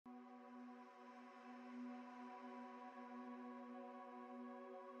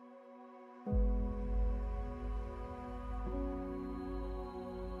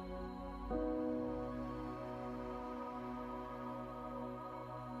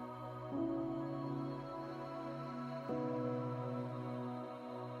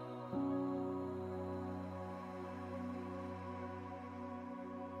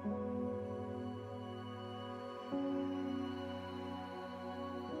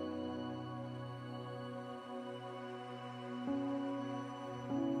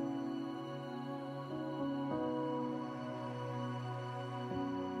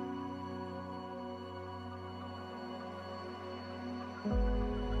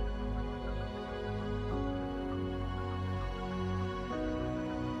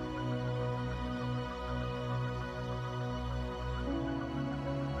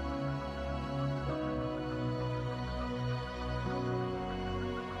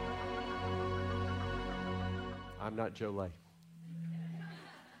I'm not Joe Lay.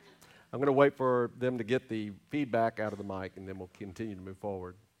 I'm going to wait for them to get the feedback out of the mic, and then we'll continue to move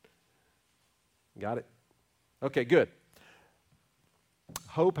forward. Got it? Okay, good.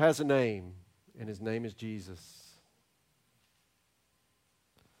 Hope has a name, and his name is Jesus.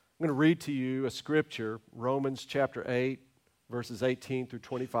 I'm going to read to you a scripture, Romans chapter 8, verses 18 through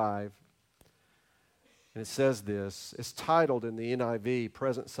 25. And it says this. It's titled in the NIV,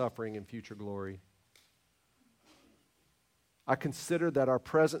 Present Suffering and Future Glory. I consider that our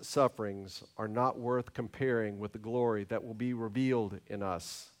present sufferings are not worth comparing with the glory that will be revealed in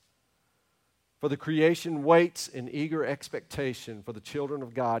us. For the creation waits in eager expectation for the children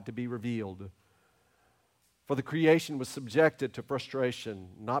of God to be revealed. For the creation was subjected to frustration,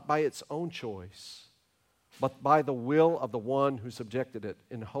 not by its own choice, but by the will of the one who subjected it,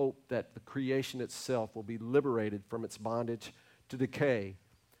 in hope that the creation itself will be liberated from its bondage to decay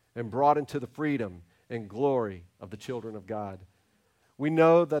and brought into the freedom and glory of the children of God. We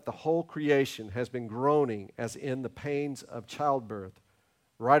know that the whole creation has been groaning as in the pains of childbirth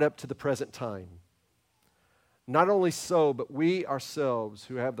right up to the present time. Not only so, but we ourselves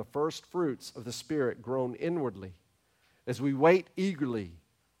who have the first fruits of the Spirit groan inwardly as we wait eagerly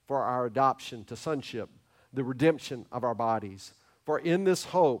for our adoption to sonship, the redemption of our bodies. For in this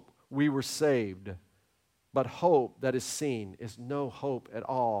hope we were saved. But hope that is seen is no hope at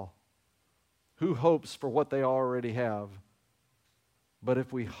all. Who hopes for what they already have? But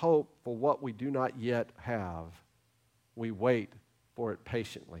if we hope for what we do not yet have, we wait for it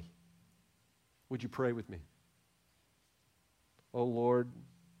patiently. Would you pray with me? Oh Lord,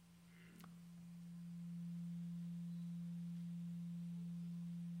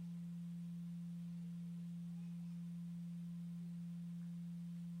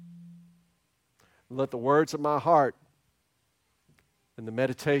 let the words of my heart and the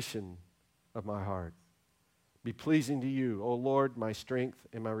meditation of my heart be pleasing to you, O Lord, my strength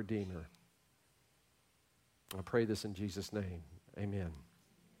and my Redeemer. I pray this in Jesus' name. Amen.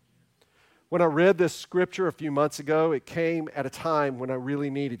 When I read this scripture a few months ago, it came at a time when I really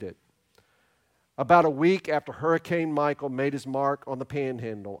needed it. About a week after Hurricane Michael made his mark on the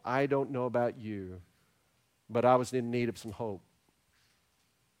Panhandle, I don't know about you, but I was in need of some hope.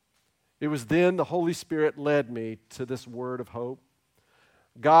 It was then the Holy Spirit led me to this word of hope.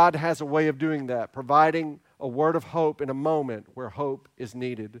 God has a way of doing that, providing a word of hope in a moment where hope is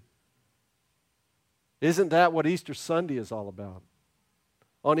needed. Isn't that what Easter Sunday is all about?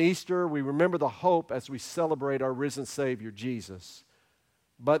 On Easter, we remember the hope as we celebrate our risen Savior, Jesus.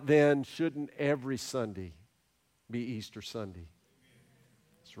 But then, shouldn't every Sunday be Easter Sunday?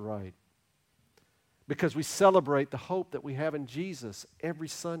 That's right. Because we celebrate the hope that we have in Jesus every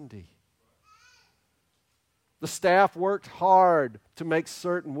Sunday. The staff worked hard to make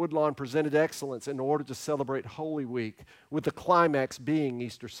certain Woodlawn presented excellence in order to celebrate Holy Week, with the climax being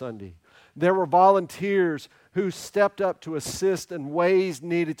Easter Sunday. There were volunteers who stepped up to assist in ways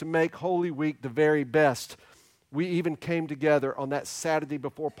needed to make Holy Week the very best. We even came together on that Saturday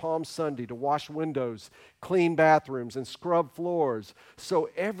before Palm Sunday to wash windows, clean bathrooms, and scrub floors so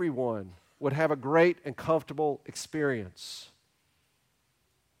everyone would have a great and comfortable experience.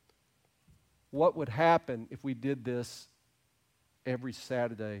 What would happen if we did this every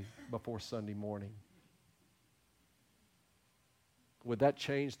Saturday before Sunday morning? Would that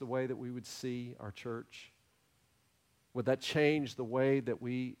change the way that we would see our church? Would that change the way that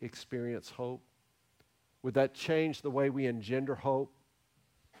we experience hope? Would that change the way we engender hope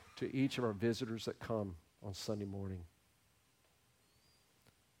to each of our visitors that come on Sunday morning?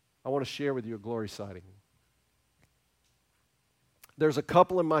 I want to share with you a glory sighting. There's a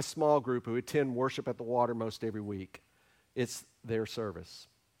couple in my small group who attend worship at the water most every week. It's their service.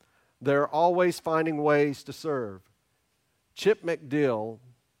 They're always finding ways to serve. Chip McDill,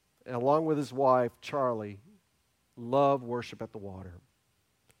 along with his wife, Charlie, love worship at the water.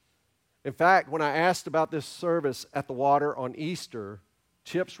 In fact, when I asked about this service at the water on Easter,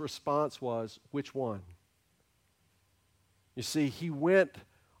 Chip's response was, "Which one?" You see, he went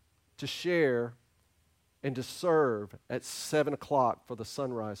to share and to serve at 7 o'clock for the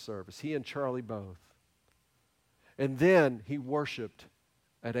sunrise service. He and Charlie both. And then he worshiped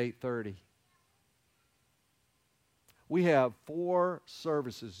at 8:30. We have 4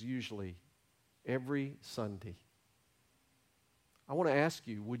 services usually every Sunday. I want to ask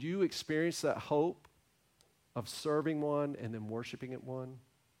you, would you experience that hope of serving one and then worshiping at one?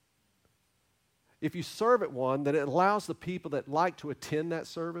 If you serve at one, then it allows the people that like to attend that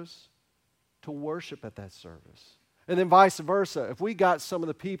service to worship at that service. And then vice versa. If we got some of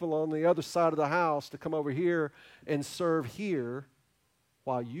the people on the other side of the house to come over here and serve here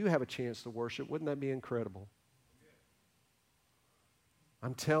while you have a chance to worship, wouldn't that be incredible?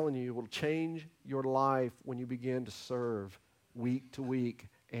 I'm telling you, it will change your life when you begin to serve week to week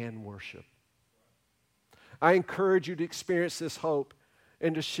and worship. I encourage you to experience this hope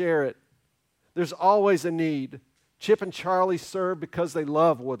and to share it. There's always a need. Chip and Charlie serve because they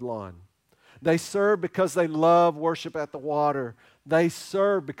love Woodlawn. They serve because they love worship at the water. They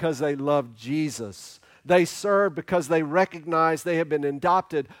serve because they love Jesus. They serve because they recognize they have been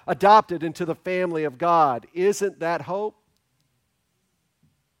adopted into the family of God. Isn't that hope?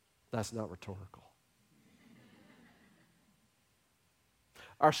 That's not rhetorical.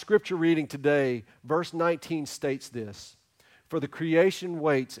 Our scripture reading today, verse 19 states this: "For the creation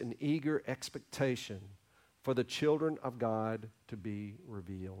waits in eager expectation for the children of God to be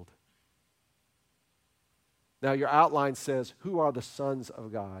revealed." Now, your outline says, who are the sons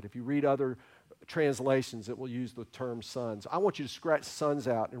of God? If you read other translations, it will use the term sons. I want you to scratch sons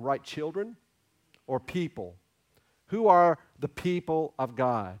out and write children or people. Who are the people of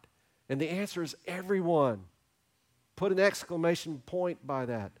God? And the answer is everyone. Put an exclamation point by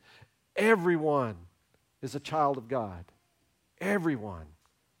that. Everyone is a child of God. Everyone.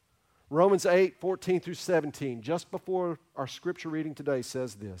 Romans 8, 14 through 17, just before our scripture reading today,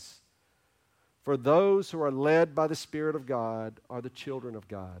 says this: "For those who are led by the Spirit of God are the children of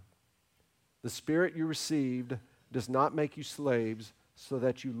God. The Spirit you received does not make you slaves so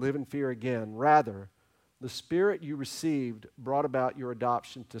that you live in fear again. Rather, the Spirit you received brought about your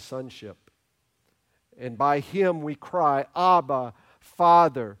adoption to sonship. And by Him we cry, Abba,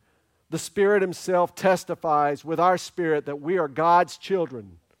 Father. The Spirit Himself testifies with our spirit that we are God's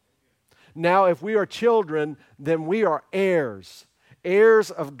children. Now, if we are children, then we are heirs, heirs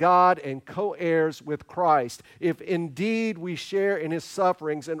of God and co-heirs with Christ, if indeed we share in His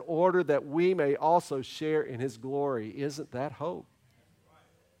sufferings, in order that we may also share in His glory." Isn't that hope?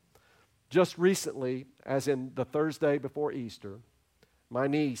 Just recently, as in the Thursday before Easter, my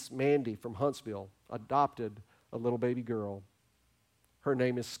niece, Mandy from Huntsville, adopted a little baby girl. Her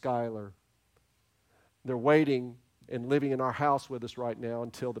name is Skylar. They're waiting and living in our house with us right now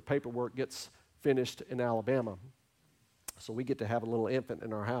until the paperwork gets finished in Alabama. So we get to have a little infant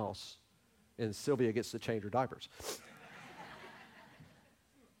in our house, and Sylvia gets to change her diapers.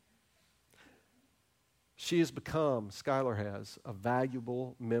 She has become, Skylar has, a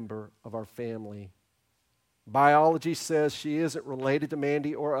valuable member of our family. Biology says she isn't related to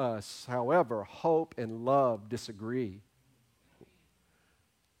Mandy or us. However, hope and love disagree.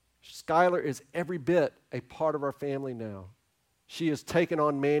 Skylar is every bit a part of our family now. She has taken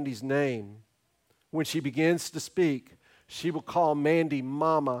on Mandy's name. When she begins to speak, she will call Mandy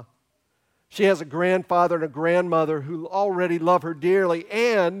Mama. She has a grandfather and a grandmother who already love her dearly,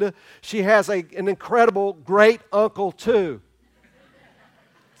 and she has an incredible great uncle too.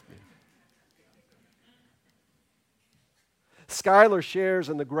 Skylar shares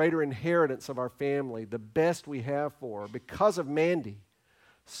in the greater inheritance of our family, the best we have for her. Because of Mandy,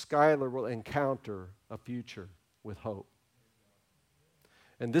 Skylar will encounter a future with hope.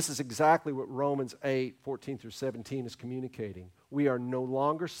 And this is exactly what Romans 8, 14 through 17 is communicating. We are no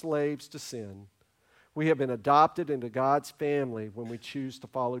longer slaves to sin. We have been adopted into God's family when we choose to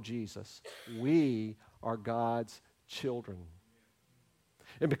follow Jesus. We are God's children.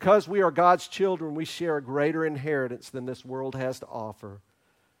 And because we are God's children, we share a greater inheritance than this world has to offer.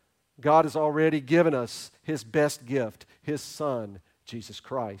 God has already given us His best gift, His Son, Jesus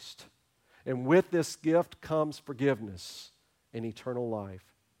Christ. And with this gift comes forgiveness and eternal life.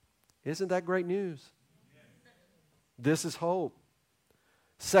 Isn't that great news? This is hope.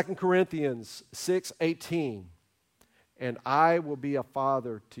 2 Corinthians 6:18, "And I will be a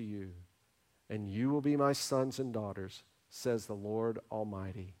father to you, and you will be my sons and daughters, says the Lord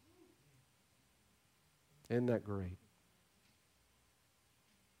Almighty." Isn't that great?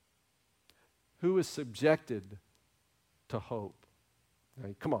 Who is subjected to hope?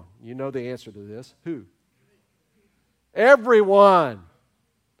 Now, come on, you know the answer to this. Who? Everyone.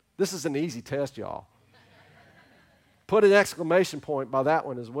 This is an easy test, y'all. Put an exclamation point by that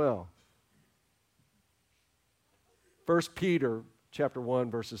one as well. 1 Peter chapter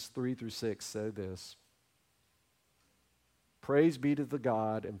 1, verses 3 through 6 say this: "Praise be to the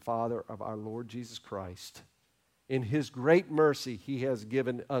God and Father of our Lord Jesus Christ. In His great mercy, He has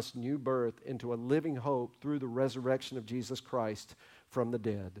given us new birth into a living hope through the resurrection of Jesus Christ from the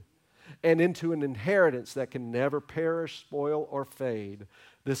dead, and into an inheritance that can never perish, spoil, or fade.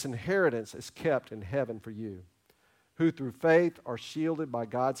 This inheritance is kept in heaven for you, who through faith are shielded by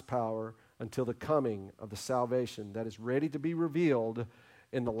God's power until the coming of the salvation that is ready to be revealed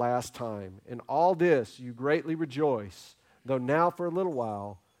in the last time. In all this you greatly rejoice, though now for a little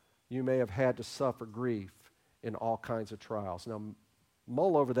while you may have had to suffer grief in all kinds of trials." Now,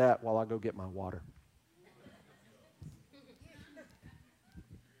 mull over that while I go get my water.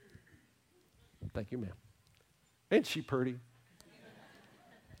 Thank you, ma'am. Ain't she pretty?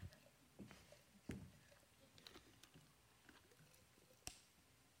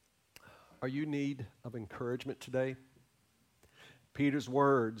 Are you in need of encouragement today? Peter's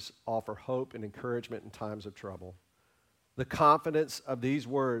words offer hope and encouragement in times of trouble. The confidence of these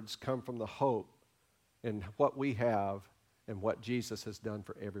words come from the hope in what we have and what Jesus has done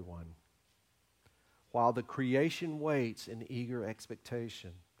for everyone. While the creation waits in eager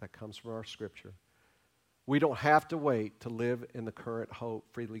expectation, that comes from our scripture, we don't have to wait to live in the current hope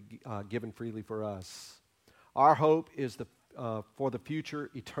given freely for us. Our hope is for the future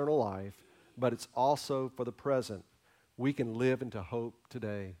eternal life, but it's also for the present. We can live into hope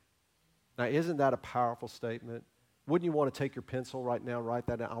today. Now, isn't that a powerful statement? Wouldn't you want to take your pencil right now, write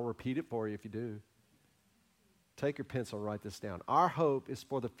that down? I'll repeat it for you if you do. Take your pencil, write this down. Our hope is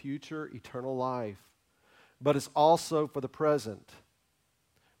for the future eternal life, but it's also for the present.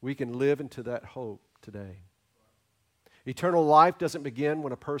 We can live into that hope today. Eternal life doesn't begin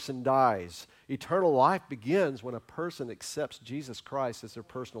when a person dies. Eternal life begins when a person accepts Jesus Christ as their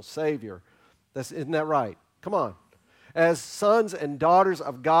personal Savior. Isn't that right? Come on. As sons and daughters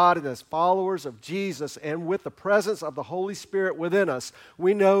of God and as followers of Jesus and with the presence of the Holy Spirit within us,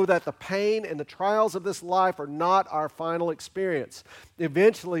 we know that the pain and the trials of this life are not our final experience.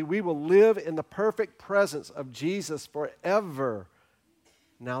 Eventually, we will live in the perfect presence of Jesus forever.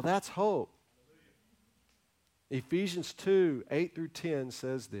 Now that's hope. Ephesians 2, 8 through 10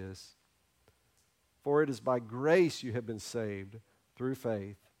 says this, "For it is by grace you have been saved through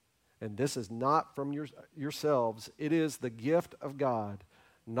faith. And this is not from yourselves. It is the gift of God,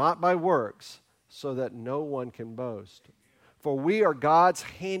 not by works, so that no one can boast. For we are God's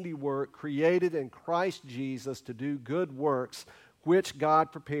handiwork, created in Christ Jesus to do good works, which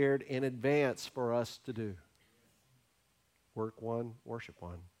God prepared in advance for us to do." Work one, worship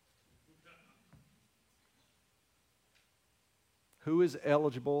one. Who is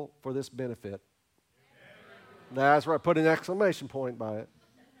eligible for this benefit? That's right. Put an exclamation point by it.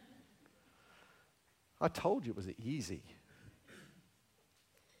 I told you it was easy.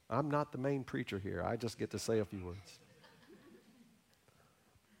 I'm not the main preacher here. I just get to say a few words.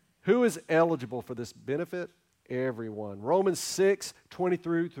 Who is eligible for this benefit? Everyone. Romans 6,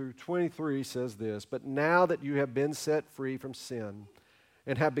 23 through 23 says this, "But now that you have been set free from sin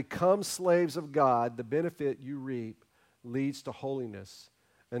and have become slaves of God, the benefit you reap leads to holiness,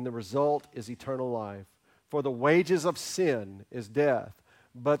 and the result is eternal life. For the wages of sin is death,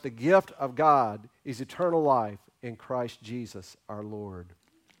 but the gift of God is eternal life in Christ Jesus our Lord."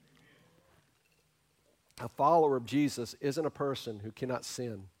 A follower of Jesus isn't a person who cannot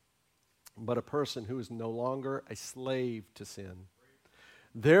sin, but a person who is no longer a slave to sin.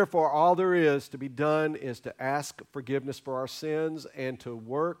 Therefore, all there is to be done is to ask forgiveness for our sins and to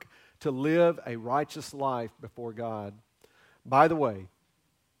work to live a righteous life before God. By the way,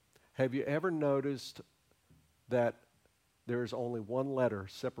 have you ever noticed that there is only one letter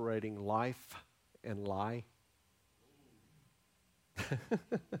separating life and lie?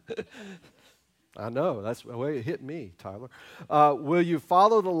 I know, that's the way it hit me, Tyler. Will you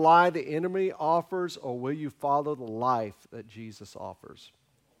follow the lie the enemy offers, or will you follow the life that Jesus offers?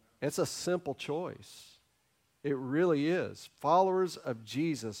 It's a simple choice. It really is. Followers of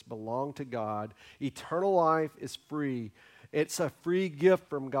Jesus belong to God. Eternal life is free. It's a free gift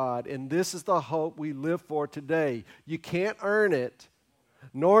from God, and this is the hope we live for today. You can't earn it,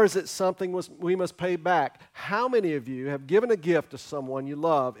 nor is it something we must pay back. How many of you have given a gift to someone you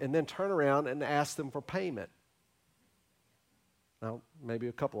love and then turn around and ask them for payment? Now, maybe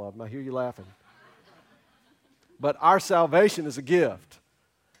a couple of them. I hear you laughing. But our salvation is a gift.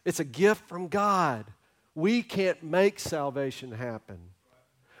 It's a gift from God. We can't make salvation happen.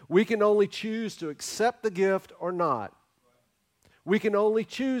 We can only choose to accept the gift or not. We can only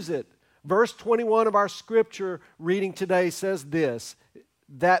choose it. Verse 21 of our scripture reading today says this,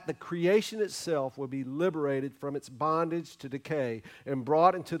 that the creation itself will be liberated from its bondage to decay and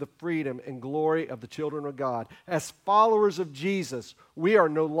brought into the freedom and glory of the children of God. As followers of Jesus, we are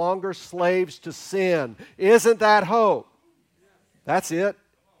no longer slaves to sin. Isn't that hope? That's it?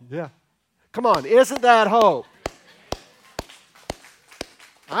 Yeah. Come on, isn't that hope?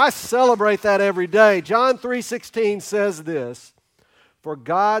 I celebrate that every day. John 3:16 says this, "For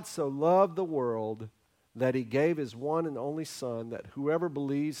God so loved the world that he gave his one and only Son, that whoever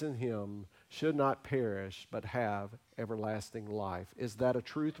believes in him should not perish but have everlasting life." Is that a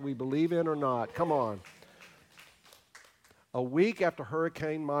truth we believe in or not? Come on. A week after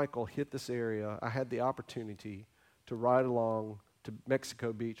Hurricane Michael hit this area, I had the opportunity to ride along to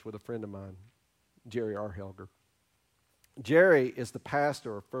Mexico Beach with a friend of mine, Jerry R. Helger. Jerry is the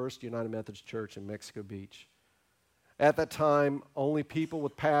pastor of First United Methodist Church in Mexico Beach. At that time, only people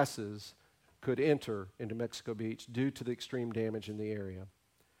with passes could enter into Mexico Beach due to the extreme damage in the area.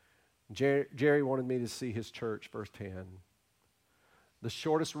 Jerry wanted me to see his church firsthand. The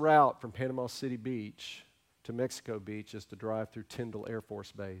shortest route from Panama City Beach to Mexico Beach is to drive through Tyndall Air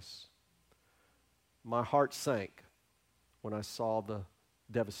Force Base. My heart sank when I saw the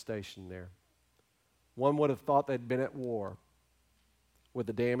devastation there. One would have thought they'd been at war with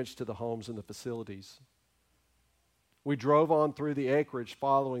the damage to the homes and the facilities. We drove on through the acreage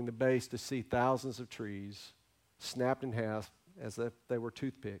following the base to see thousands of trees snapped in half as if they were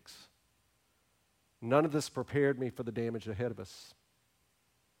toothpicks. None of this prepared me for the damage ahead of us.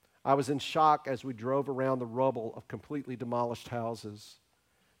 I was in shock as we drove around the rubble of completely demolished houses.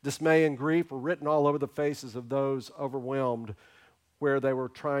 Dismay and grief were written all over the faces of those overwhelmed where they were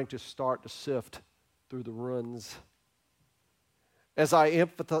trying to start to sift through the ruins. As I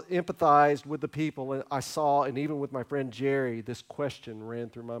empathized with the people I saw, and even with my friend Jerry, this question ran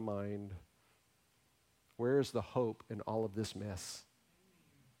through my mind. Where is the hope in all of this mess?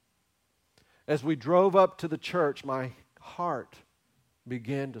 As we drove up to the church, my heart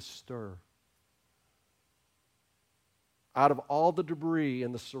began to stir. Out of all the debris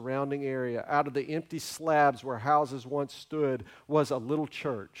in the surrounding area, out of the empty slabs where houses once stood, was a little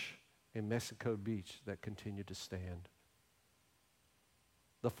church in Mexico Beach that continued to stand.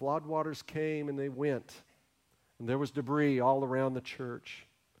 The floodwaters came and they went, and there was debris all around the church.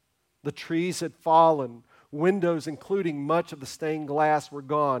 The trees had fallen. Windows, including much of the stained glass, were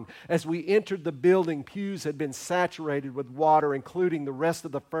gone. As we entered the building, pews had been saturated with water, including the rest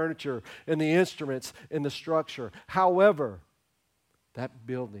of the furniture and the instruments in the structure. However, that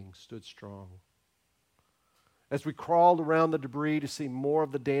building stood strong. As we crawled around the debris to see more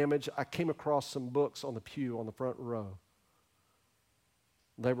of the damage, I came across some books on the pew on the front row.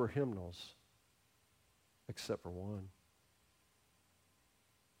 They were hymnals, except for one.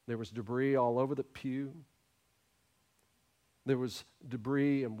 There was debris all over the pew. There was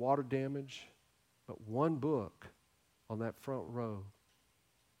debris and water damage, but one book on that front row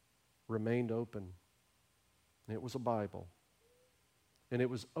remained open. And it was a Bible. And it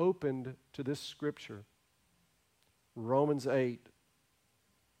was opened to this scripture, Romans 8,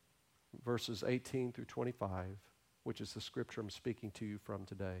 verses 18 through 25, which is the scripture I'm speaking to you from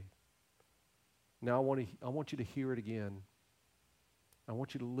today. Now I want you to hear it again. I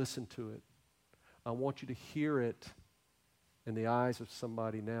want you to listen to it. I want you to hear it in the eyes of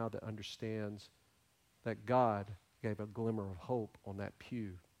somebody now that understands that God gave a glimmer of hope on that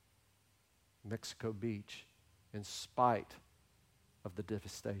pew, Mexico Beach, in spite of the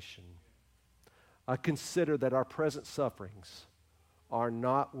devastation. I consider that our present sufferings are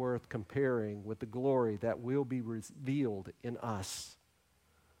not worth comparing with the glory that will be revealed in us.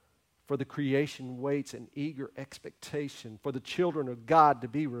 For the creation waits in eager expectation for the children of God to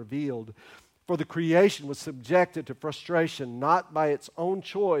be revealed. For the creation was subjected to frustration, not by its own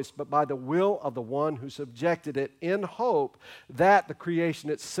choice, but by the will of the one who subjected it, in hope that the creation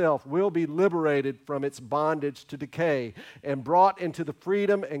itself will be liberated from its bondage to decay and brought into the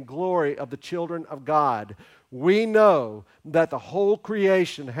freedom and glory of the children of God. We know that the whole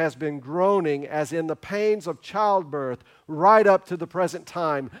creation has been groaning as in the pains of childbirth right up to the present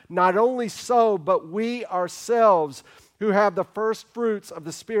time. Not only so, but we ourselves who have the first fruits of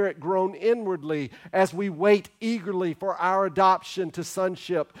the Spirit groan inwardly as we wait eagerly for our adoption to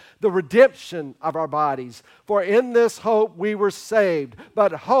sonship, the redemption of our bodies. For in this hope we were saved.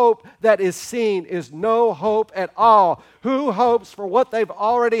 But hope that is seen is no hope at all. Who hopes for what they've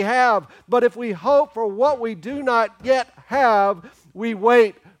already have? But if we hope for what we do not yet have, we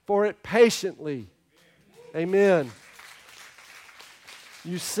wait for it patiently. Amen.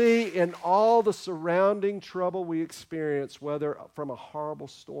 You see, in all the surrounding trouble we experience, whether from a horrible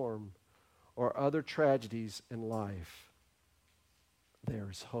storm or other tragedies in life, there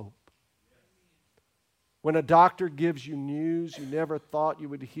is hope. When a doctor gives you news you never thought you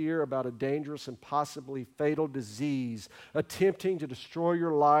would hear about a dangerous and possibly fatal disease attempting to destroy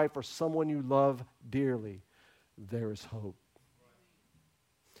your life or someone you love dearly, there is hope.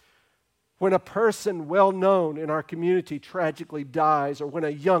 When a person well known in our community tragically dies, or when a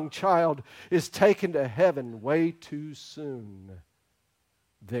young child is taken to heaven way too soon,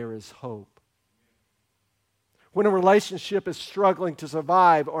 there is hope. When a relationship is struggling to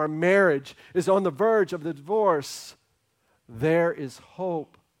survive, or a marriage is on the verge of the divorce, there is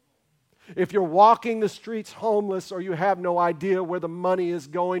hope. If you're walking the streets homeless or you have no idea where the money is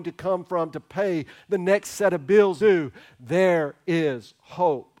going to come from to pay the next set of bills due, there is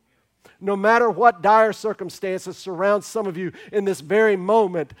hope. No matter what dire circumstances surround some of you in this very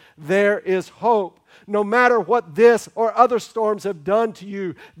moment, there is hope. No matter what this or other storms have done to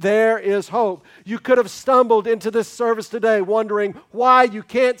you, there is hope. You could have stumbled into this service today wondering why you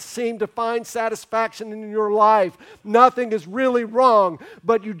can't seem to find satisfaction in your life. Nothing is really wrong,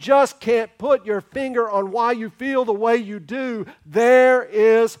 but you just can't put your finger on why you feel the way you do. There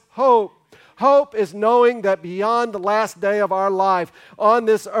is hope. Hope is knowing that beyond the last day of our life on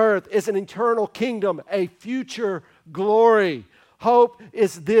this earth is an eternal kingdom, a future glory. Hope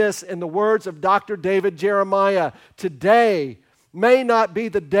is this, in the words of Dr. David Jeremiah: today may not be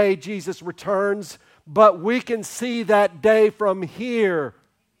the day Jesus returns, but we can see that day from here.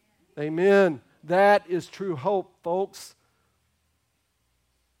 Amen. That is true hope, folks.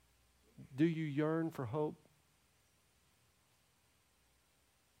 Do you yearn for hope?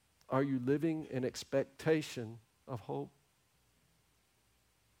 Are you living in expectation of hope?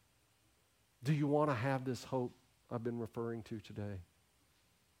 Do you want to have this hope I've been referring to today?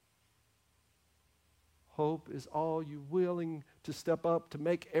 Hope is all you willing to step up to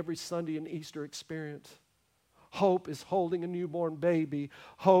make every Sunday an Easter experience. Hope is holding a newborn baby.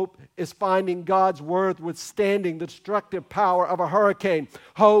 Hope is finding God's word withstanding the destructive power of a hurricane.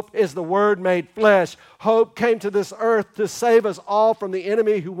 Hope is the Word made flesh. Hope came to this earth to save us all from the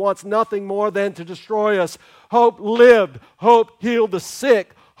enemy who wants nothing more than to destroy us. Hope lived. Hope healed the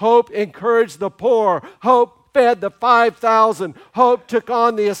sick. Hope encouraged the poor. Hope fed the 5,000. Hope took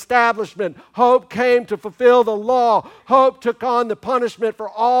on the establishment. Hope came to fulfill the law. Hope took on the punishment for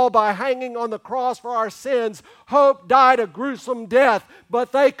all by hanging on the cross for our sins. Hope died a gruesome death,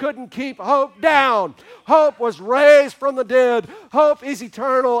 but they couldn't keep hope down. Hope was raised from the dead. Hope is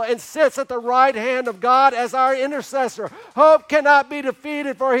eternal and sits at the right hand of God as our intercessor. Hope cannot be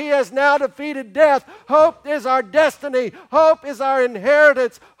defeated, for He has now defeated death. Hope is our destiny. Hope is our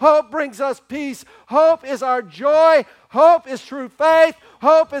inheritance. Hope brings us peace. Hope is our joy. Hope is true faith.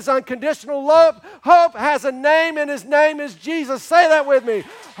 Hope is unconditional love. Hope has a name, and His name is Jesus. Say that with me.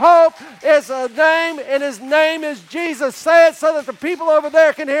 Hope is a name, and His name is Jesus. Say it so that the people over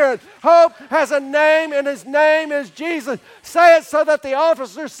there can hear it. Hope has a name, and His name is Jesus. Say it so that the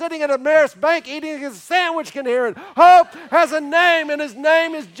officer sitting at a Marist Bank eating his sandwich can hear it. Hope has a name, and His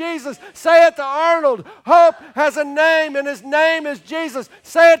name is Jesus. Say it to Arnold. Hope has a name, and His name is Jesus.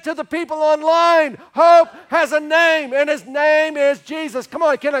 Say it to the people online. Hope has a name, and His name is Jesus. Come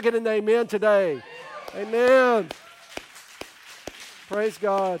on, can I get an amen today? Amen. Praise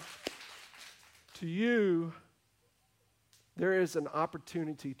God. To you, there is an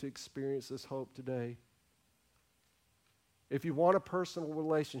opportunity to experience this hope today. If you want a personal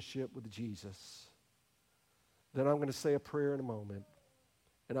relationship with Jesus, then I'm going to say a prayer in a moment,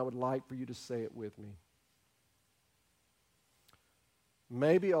 and I would like for you to say it with me.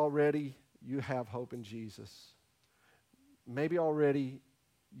 Maybe already you have hope in Jesus. Maybe already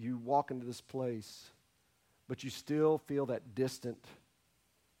you walk into this place, but you still feel that distant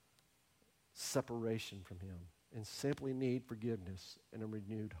separation from Him and simply need forgiveness and a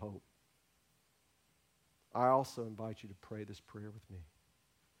renewed hope. I also invite you to pray this prayer with me.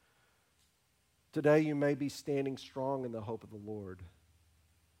 Today you may be standing strong in the hope of the Lord.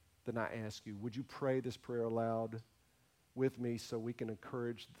 Then I ask you, would you pray this prayer aloud with me so we can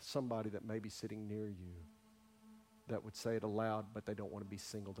encourage somebody that may be sitting near you that would say it aloud, but they don't want to be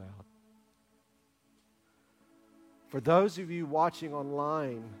singled out. For those of you watching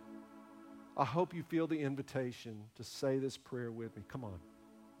online, I hope you feel the invitation to say this prayer with me. Come on,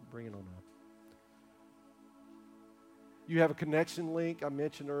 bring it on up. You have a connection link I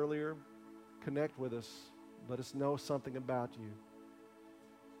mentioned earlier. Connect with us. Let us know something about you.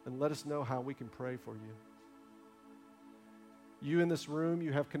 And let us know how we can pray for you. You in this room,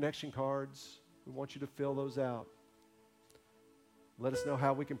 you have connection cards. We want you to fill those out. Let us know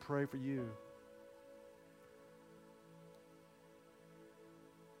how we can pray for you.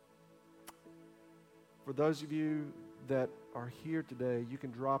 For those of you that are here today, you can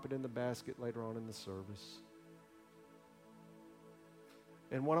drop it in the basket later on in the service.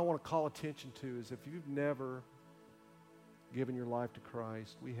 And what I want to call attention to is if you've never given your life to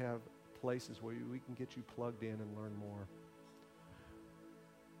Christ, we have places where we can get you plugged in and learn more.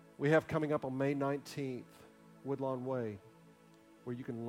 We have coming up on May 19th, Woodlawn Way, where you can